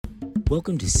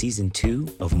Welcome to Season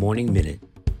 2 of Morning Minute.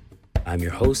 I'm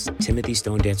your host, Timothy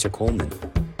Stone Dancer Coleman.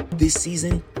 This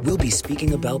season, we'll be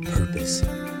speaking about purpose.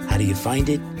 How do you find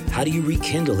it? How do you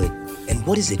rekindle it? And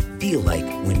what does it feel like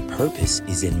when purpose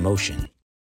is in motion?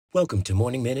 Welcome to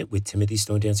Morning Minute with Timothy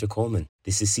Stone Dancer Coleman.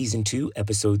 This is Season 2,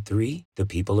 Episode 3, The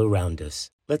People Around Us.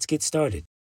 Let's get started.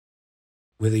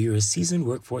 Whether you're a seasoned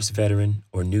workforce veteran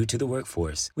or new to the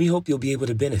workforce, we hope you'll be able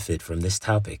to benefit from this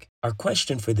topic. Our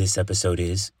question for this episode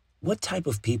is, what type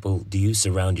of people do you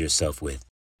surround yourself with?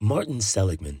 Martin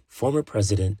Seligman, former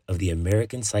president of the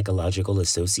American Psychological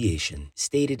Association,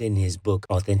 stated in his book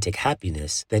Authentic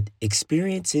Happiness that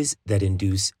experiences that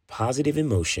induce positive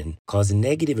emotion cause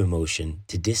negative emotion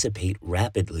to dissipate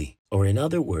rapidly. Or in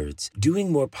other words,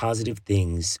 doing more positive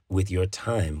things with your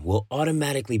time will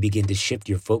automatically begin to shift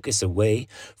your focus away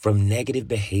from negative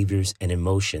behaviors and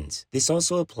emotions. This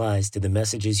also applies to the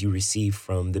messages you receive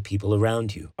from the people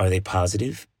around you. Are they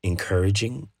positive,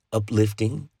 encouraging,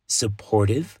 uplifting,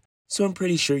 supportive? So I'm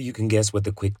pretty sure you can guess what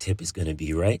the quick tip is going to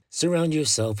be, right? Surround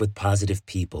yourself with positive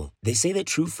people. They say that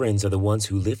true friends are the ones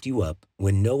who lift you up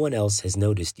when no one else has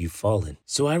noticed you've fallen.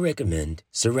 So I recommend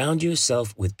surround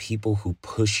yourself with people who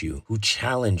push you, who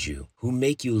challenge you, who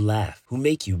make you laugh, who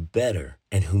make you better,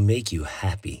 and who make you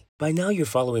happy. By now you're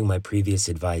following my previous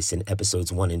advice in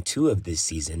episodes 1 and 2 of this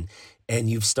season, and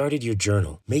you've started your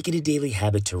journal. Make it a daily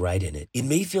habit to write in it. It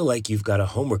may feel like you've got a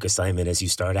homework assignment as you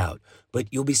start out, but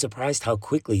you'll be surprised how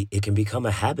quickly it can become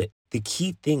a habit. The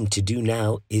key thing to do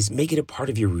now is make it a part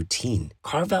of your routine.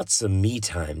 Carve out some me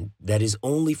time that is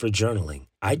only for journaling.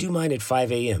 I do mine at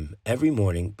 5 a.m. every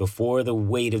morning before the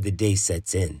weight of the day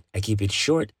sets in. I keep it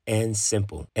short and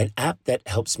simple. An app that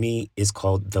helps me is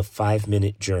called the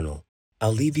 5-Minute Journal.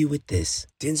 I'll leave you with this.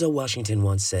 Denzel Washington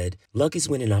once said, "Luck is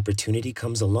when an opportunity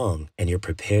comes along and you're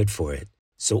prepared for it."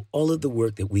 So all of the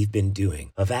work that we've been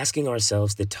doing of asking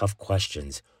ourselves the tough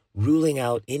questions, ruling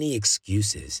out any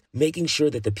excuses, making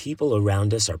sure that the people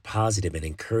around us are positive and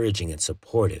encouraging and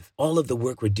supportive, all of the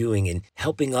work we're doing in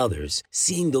helping others,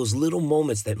 seeing those little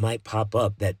moments that might pop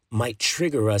up that might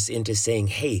trigger us into saying,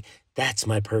 hey, that's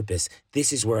my purpose.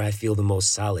 This is where I feel the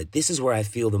most solid. This is where I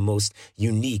feel the most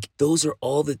unique. Those are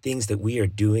all the things that we are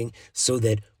doing so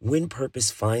that when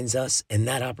purpose finds us and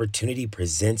that opportunity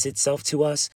presents itself to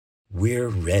us, we're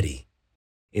ready.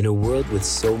 In a world with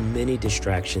so many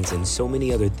distractions and so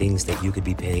many other things that you could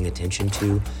be paying attention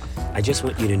to, I just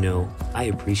want you to know I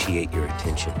appreciate your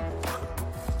attention.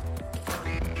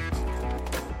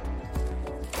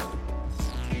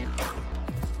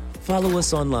 Follow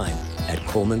us online at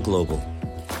Coleman Global.